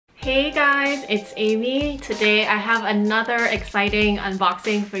Hey guys, it's Amy. Today I have another exciting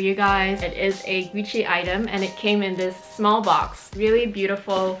unboxing for you guys. It is a Gucci item and it came in this small box. Really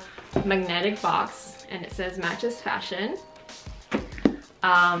beautiful magnetic box and it says matches fashion.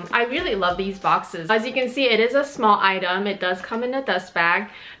 I really love these boxes. As you can see, it is a small item. It does come in a dust bag.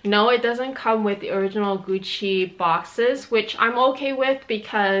 No, it doesn't come with the original Gucci boxes, which I'm okay with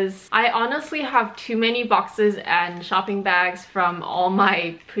because I honestly have too many boxes and shopping bags from all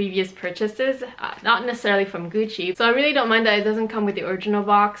my previous purchases, not necessarily from Gucci. So I really don't mind that it doesn't come with the original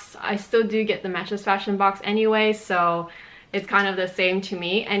box. I still do get the matches fashion box anyway, so it's kind of the same to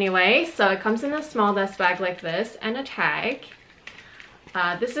me anyway. So it comes in a small dust bag like this and a tag.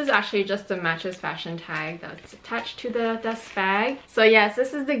 This is actually just a matches fashion tag that's attached to the dust bag. So yes,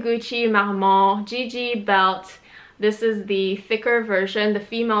 this is the Gucci Marmont GG belt. This is the thicker version, the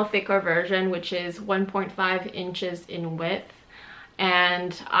female thicker version, which is 1.5 inches in width.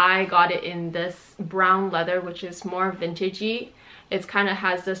 And I got it in this brown leather, which is more vintagey. It kind of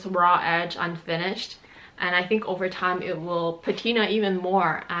has this raw edge, unfinished. And I think over time it will patina even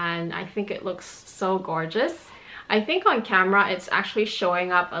more. And I think it looks so gorgeous. I think on camera it's actually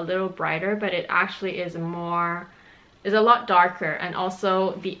showing up a little brighter, but it actually is a lot darker, and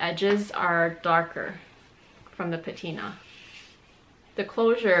also the edges are darker from the patina. The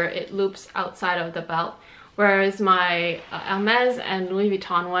closure, it loops outside of the belt, whereas my Hermes and Louis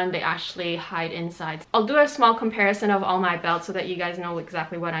Vuitton one, they actually hide inside. I'll do a small comparison of all my belts so that you guys know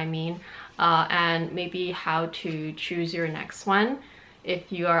exactly what I mean, and maybe how to choose your next one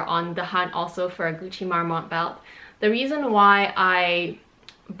if you are on the hunt also for a Gucci Marmont belt. The reason why I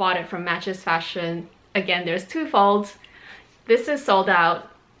bought it from Matches Fashion, again, there's twofold. This is sold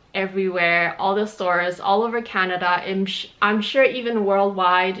out everywhere, all the stores, all over Canada. I'm sure even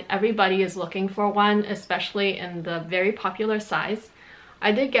worldwide, everybody is looking for one, especially in the very popular size.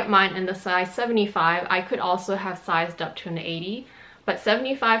 I did get mine in the size 75. I could also have sized up to an 80, but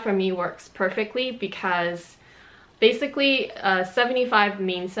 75 for me works perfectly because basically 75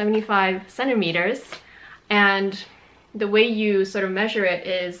 means 75 centimeters. And the way you sort of measure it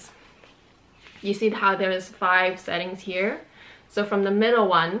is, you see how there's 5 settings here. So from the middle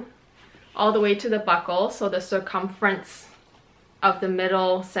one all the way to the buckle, so the circumference of the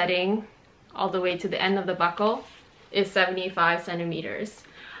middle setting all the way to the end of the buckle is 75 centimeters.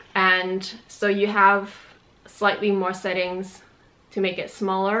 And so you have slightly more settings to make it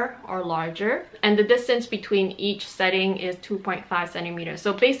smaller or larger. And the distance between each setting is 2.5 centimeters.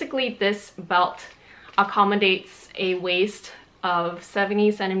 So basically this belt accommodates a waist of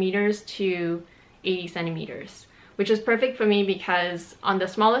 70 centimeters to 80 centimeters, which is perfect for me because on the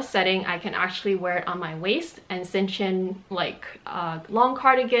smallest setting I can actually wear it on my waist and cinch in like a long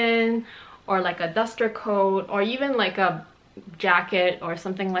cardigan or like a duster coat or even like a jacket or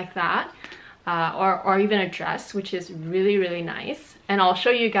something like that, or even a dress, which is really nice. And I'll show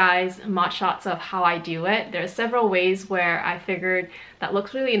you guys mod shots of how I do it. There's several ways where I figured that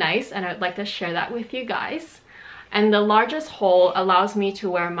looks really nice and I'd like to share that with you guys. And the largest hole allows me to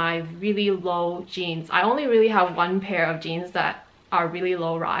wear my really low jeans. I only really have one pair of jeans that are really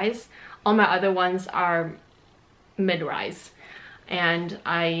low rise. All my other ones are mid-rise. And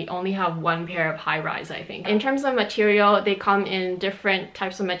I only have one pair of high rise, I think. In terms of material, they come in different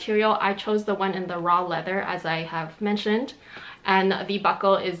types of material. I chose the one in the raw leather, as I have mentioned. And the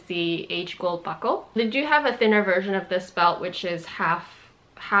buckle is the aged gold buckle. They do have a thinner version of this belt, which is half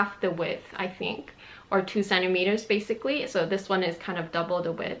the width, I think, or 2 centimeters basically. So this one is kind of double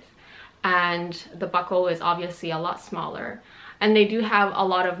the width. And the buckle is obviously a lot smaller. And they do have a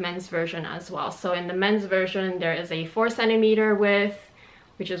lot of men's version as well. So in the men's version, there is a 4 centimeter width,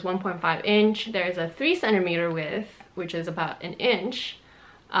 which is 1.5 inch. There is a 3 centimeter width, which is about an inch.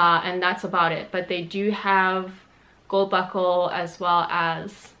 And that's about it. But they do have gold buckle as well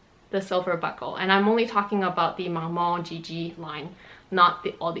as the silver buckle. And I'm only talking about the Marmont GG line, not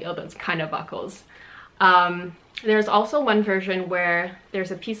all the other kind of buckles. There's also one version where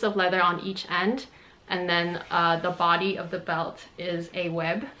there's a piece of leather on each end, and then the body of the belt is a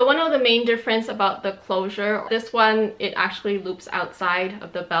web. But one of the main difference about the closure, this one, it actually loops outside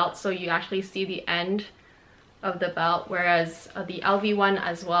of the belt, so you actually see the end of the belt, whereas the LV one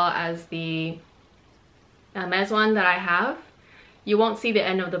as well as the Hermes one that I have, you won't see the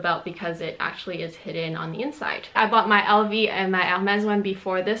end of the belt because it actually is hidden on the inside. I bought my LV and my Hermes one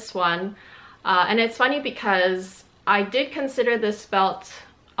before this one, and it's funny because I did consider this belt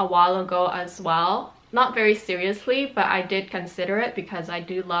a while ago as well. Not very seriously, but I did consider it because I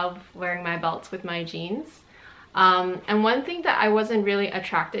do love wearing my belts with my jeans. And one thing that I wasn't really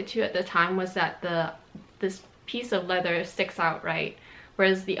attracted to at the time was that this piece of leather sticks out, right?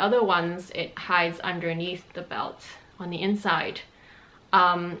 whereas the other ones, it hides underneath the belt on the inside.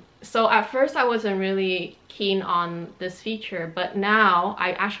 So at first I wasn't really keen on this feature, but now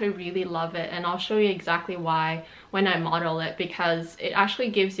I actually really love it, and I'll show you exactly why when I model it, because it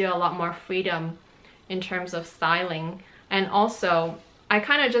actually gives you a lot more freedom in terms of styling. And also I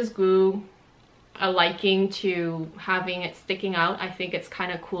kind of just grew a liking to having it sticking out. I think it's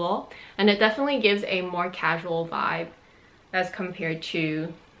kind of cool, and it definitely gives a more casual vibe as compared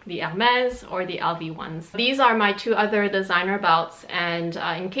to the Hermes or the LV ones. These are my two other designer belts, and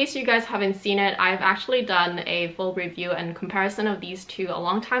in case you guys haven't seen it, I've actually done a full review and comparison of these two a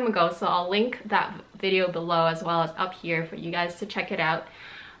long time ago, so I'll link that video below as well as up here for you guys to check it out.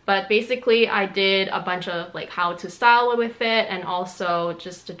 But basically I did a bunch of like how to style with it, and also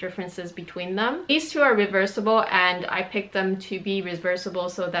just the differences between them. These two are reversible, and I picked them to be reversible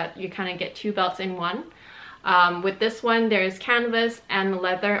so that you kind of get two belts in one. With this one, there's canvas and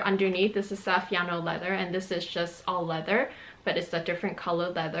leather underneath. This is Saffiano leather, and this is just all leather, but it's a different color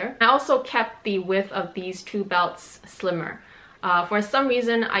leather. I also kept the width of these two belts slimmer. For some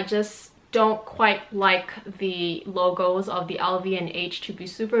reason, I just don't quite like the logos of the LV and H to be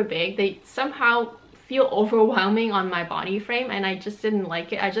super big. They somehow feel overwhelming on my body frame, and I just didn't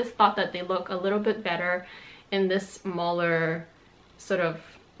like it. I just thought that they look a little bit better in this smaller sort of,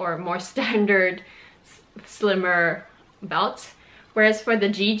 or more standard, slimmer belt. Whereas for the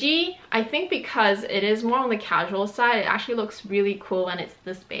GG, I think because it is more on the casual side, it actually looks really cool when it's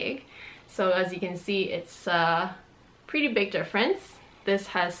this big. So as you can see, it's a pretty big difference. This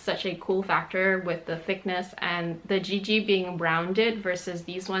has such a cool factor with the thickness, and the GG being rounded versus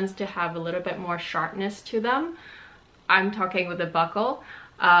these ones to have a little bit more sharpness to them. I'm talking with the buckle.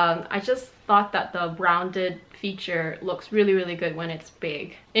 I just thought that the rounded feature looks really, really good when it's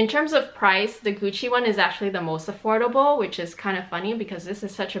big. In terms of price, the Gucci one is actually the most affordable, which is kind of funny because this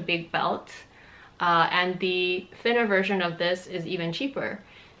is such a big belt. And the thinner version of this is even cheaper.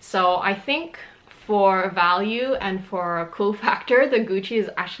 So I think for value and for a cool factor, the Gucci is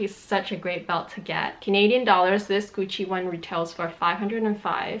actually such a great belt to get. Canadian dollars, this Gucci one retails for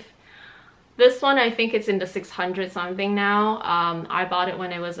 $505. This one, I think it's in the 600 something now. I bought it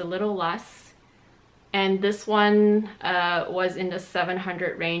when it was a little less. And this one was in the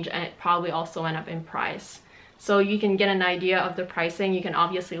 700 range, and it probably also went up in price. So you can get an idea of the pricing. You can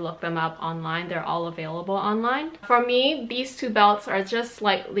obviously look them up online. They're all available online. For me, these two belts are just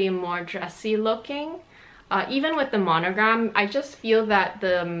slightly more dressy looking. Even with the monogram, I just feel that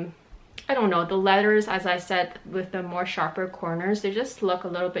I don't know, the letters, as I said, with the more sharper corners, they just look a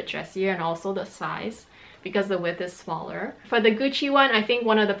little bit dressier, and also the size, because the width is smaller. For the Gucci one, I think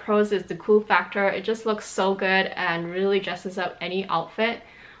one of the pros is the cool factor. It just looks so good and really dresses up any outfit,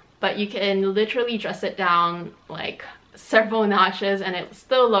 but you can literally dress it down like several notches and it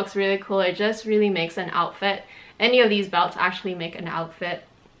still looks really cool. It just really makes an outfit. Any of these belts actually make an outfit.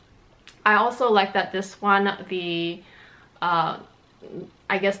 I also like that this one,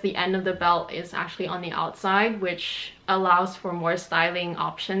 I guess the end of the belt is actually on the outside, which allows for more styling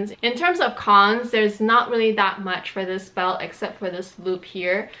options. In terms of cons, there's not really that much for this belt except for this loop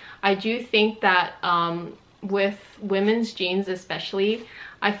here. I do think that with women's jeans especially,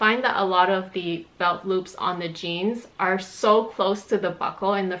 I find that a lot of the belt loops on the jeans are so close to the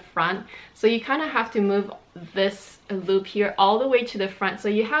buckle in the front, so you kind of have to move this loop here all the way to the front, so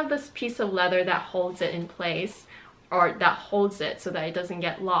you have this piece of leather that holds it in place, or that holds it so that it doesn't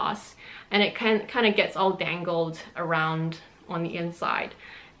get lost, and it kind of gets all dangled around on the inside.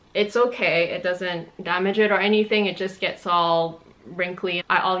 It's okay, it doesn't damage it or anything, it just gets all wrinkly.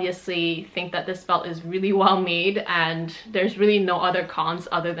 I obviously think that this belt is really well made, and there's really no other cons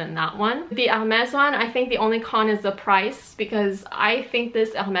other than that one. The Hermes one, I think the only con is the price, because I think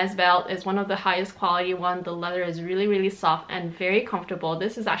this Hermes belt is one of the highest quality one. The leather is really, really soft and very comfortable.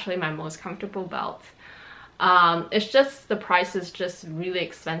 This is actually my most comfortable belt. It's just the price is just really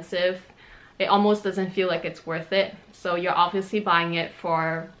expensive. It almost doesn't feel like it's worth it. So you're obviously buying it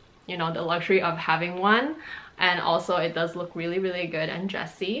for, you know, the luxury of having one, and also it does look really, really good and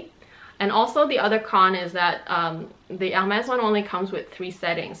dressy. And also the other con is that the Hermes one only comes with 3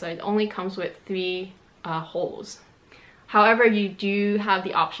 settings, so it only comes with 3 holes. However, you do have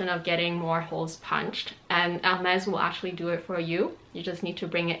the option of getting more holes punched, and Hermes will actually do it for you. You just need to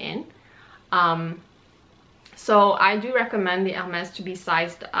bring it in. So I do recommend the Hermes to be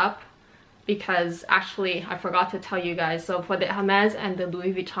sized up, because actually I forgot to tell you guys, so for the Hermes and the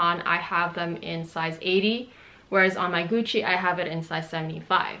Louis Vuitton, I have them in size 80, whereas on my Gucci I have it in size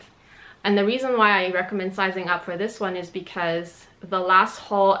 75. And the reason why I recommend sizing up for this one is because the last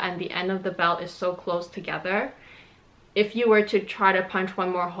hole and the end of the belt is so close together. if you were to try to punch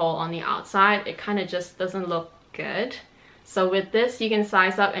one more hole on the outside, it kind of just doesn't look good. So with this, you can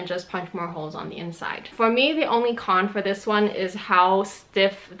size up and just punch more holes on the inside. For me, the only con for this one is how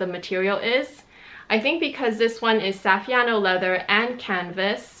stiff the material is. I think because this one is Saffiano leather and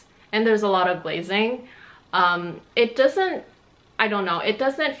canvas, and there's a lot of glazing, it doesn't, I don't know, it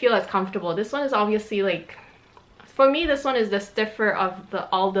doesn't feel as comfortable. This one is obviously like, for me, this one is the stiffer of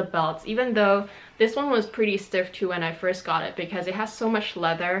all the belts, even though this one was pretty stiff too when I first got it because it has so much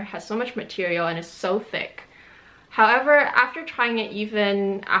leather, has so much material, and it's so thick. However, after trying it,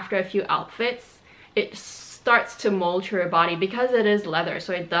 even after a few outfits, it starts to mold to your body because it is leather,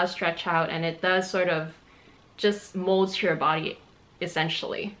 so it does stretch out and it does sort of just mold to your body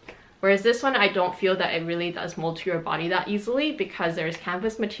essentially. Whereas this one, I don't feel that it really does mold to your body that easily because there's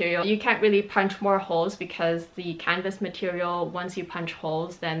canvas material. You can't really punch more holes because the canvas material, once you punch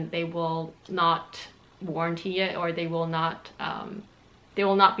holes, then they will not warranty it, or they will not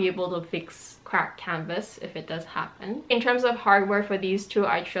be able to fix cracked canvas if it does happen. In terms of hardware for these two,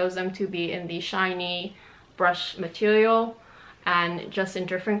 I chose them to be in the shiny brush material and just in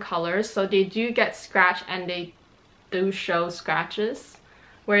different colors. So they do get scratched and they do show scratches.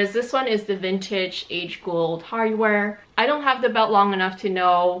 Whereas this one is the vintage age gold hardware. I don't have the belt long enough to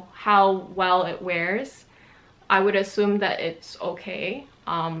know how well it wears. I would assume that it's okay.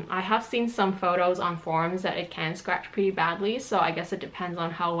 I have seen some photos on forums that it can scratch pretty badly, so I guess it depends on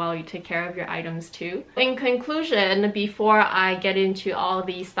how well you take care of your items too. In conclusion, before I get into all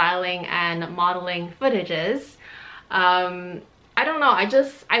the styling and modeling footages, I don't know,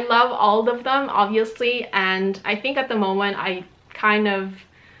 I love all of them obviously, and I think at the moment I kind of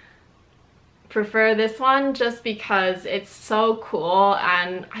prefer this one just because it's so cool.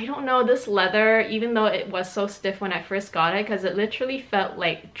 And I don't know, this leather, even though it was so stiff when I first got it, because it literally felt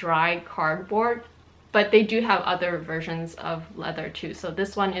like dry cardboard, but they do have other versions of leather too. So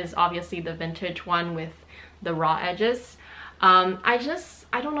this one is obviously the vintage one with the raw edges. I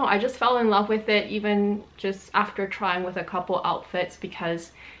don't know, I just fell in love with it even just after trying with a couple outfits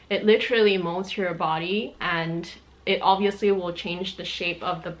because it literally molds to your body, and it obviously will change the shape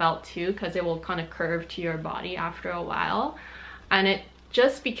of the belt too because it will kind of curve to your body after a while, and it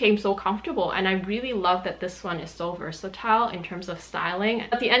just became so comfortable. And I really love that this one is so versatile in terms of styling.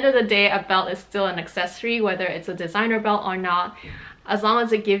 At the end of the day, a belt is still an accessory, whether it's a designer belt or not, as long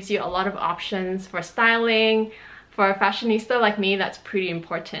as it gives you a lot of options for styling. For a fashionista like me, that's pretty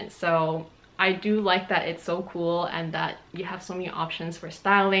important. So I do like that it's so cool and that you have so many options for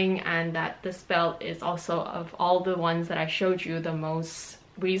styling, and that this belt is also, of all the ones that I showed you, the most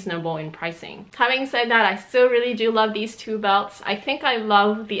reasonable in pricing. Having said that, I still really do love these two belts. I think I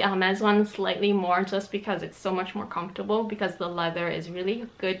love the Hermes one slightly more just because it's so much more comfortable, because the leather is really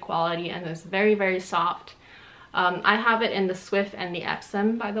good quality and it's very, very soft. I have it in the Swift and the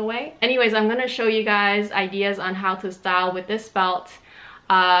Epsom, by the way. Anyways, I'm gonna show you guys ideas on how to style with this belt.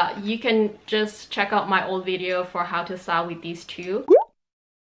 You can just check out my old video for how to style with these two.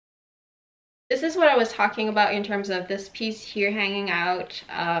 This is what I was talking about in terms of this piece here hanging out,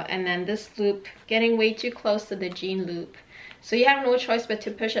 and then this loop getting way too close to the jean loop. So you have no choice but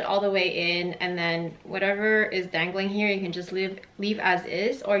to push it all the way in, and then whatever is dangling here you can just leave as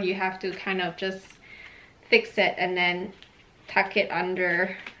is, or you have to kind of just fix it and then tuck it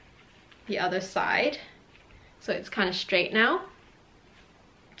under the other side so it's kind of straight now.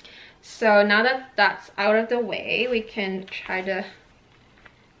 So now that that's out of the way, we can try to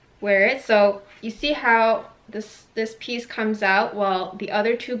wear it. So you see how this piece comes out? Well, the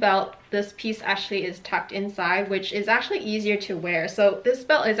other two belt, this piece actually is tucked inside, which is actually easier to wear. So this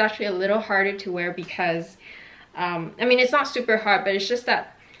belt is actually a little harder to wear because I mean, it's not super hard, but it's just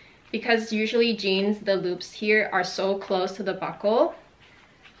that because usually jeans, the loops here are so close to the buckle.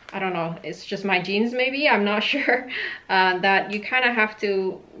 I don't know, it's just my jeans maybe, I'm not sure, that you kind of have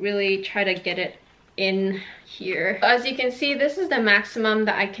to really try to get it in here. As you can see, this is the maximum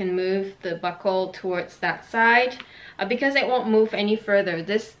that I can move the buckle towards that side, because it won't move any further.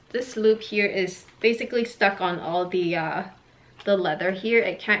 This loop here is basically stuck on all the leather here.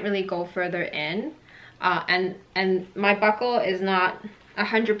 It can't really go further in, and my buckle is not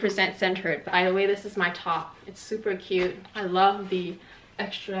 100% centered. By the way, this is my top. It's super cute. I love the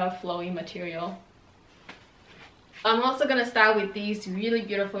extra flowy material. I'm also gonna style with these really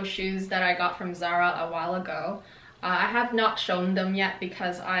beautiful shoes that I got from Zara a while ago. I have not shown them yet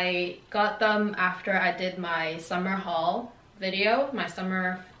because I got them after I did my summer haul video, my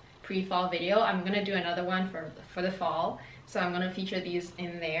summer pre-fall video. I'm gonna do another one for the fall, so I'm gonna feature these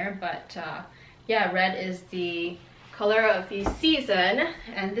in there. But yeah, red is the color of the season,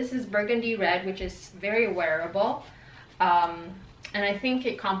 and this is burgundy red, which is very wearable. And I think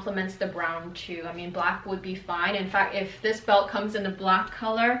it complements the brown too. I mean, black would be fine. In fact, if this belt comes in a black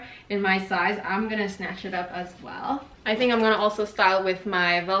color in my size, I'm gonna snatch it up as well. I think I'm gonna also style with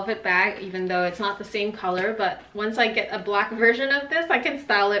my velvet bag, even though it's not the same color, but once I get a black version of this, I can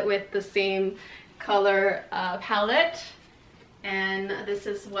style it with the same color palette. And this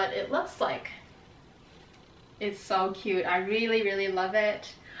is what it looks like. It's so cute. I really, really love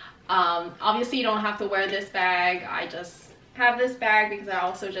it. Obviously, you don't have to wear this bag. I just have this bag because I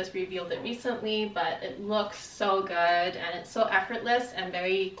also just revealed it recently, but it looks so good and it's so effortless and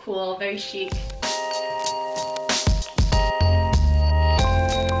very cool, very chic.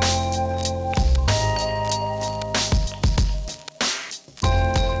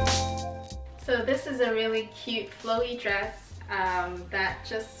 So this is a really cute flowy dress that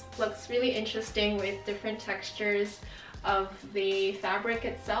just looks really interesting with different textures of the fabric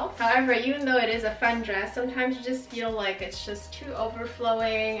itself. However, even though it is a fun dress, sometimes you just feel like it's just too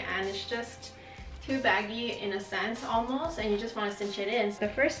overflowing and it's just too baggy in a sense almost, and you just want to cinch it in. So the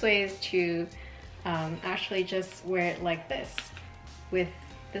first way is to actually just wear it like this, with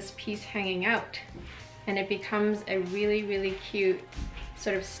this piece hanging out, and it becomes a really, really cute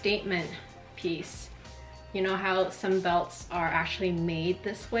sort of statement piece. You know how some belts are actually made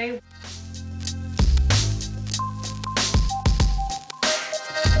this way?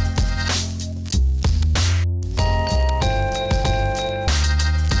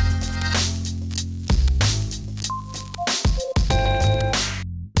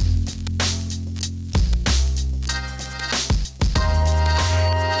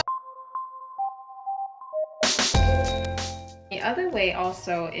 The other way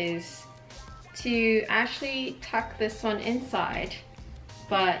also is to actually tuck this one inside,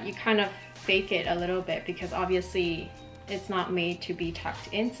 but you kind of fake it a little bit because obviously it's not made to be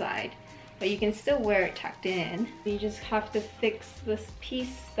tucked inside, but you can still wear it tucked in. You just have to fix this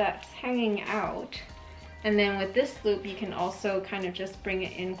piece that's hanging out, and then with this loop you can also kind of just bring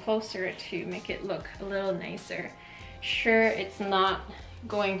it in closer to make it look a little nicer. Sure, it's not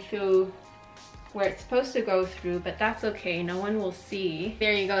going through where it's supposed to go through, but that's okay, no one will see.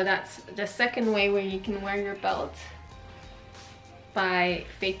 There you go, that's the second way where you can wear your belt, by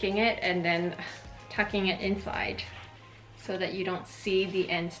faking it and then tucking it inside so that you don't see the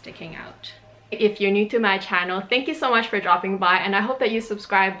end sticking out. If you're new to my channel, thank you so much for dropping by, and I hope that you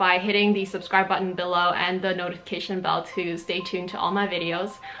subscribe by hitting the subscribe button below and the notification bell to stay tuned to all my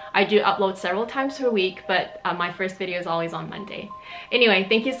videos. I do upload several times per week, but my first video is always on Monday. Anyway,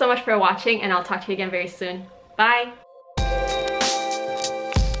 thank you so much for watching, and I'll talk to you again very soon. Bye!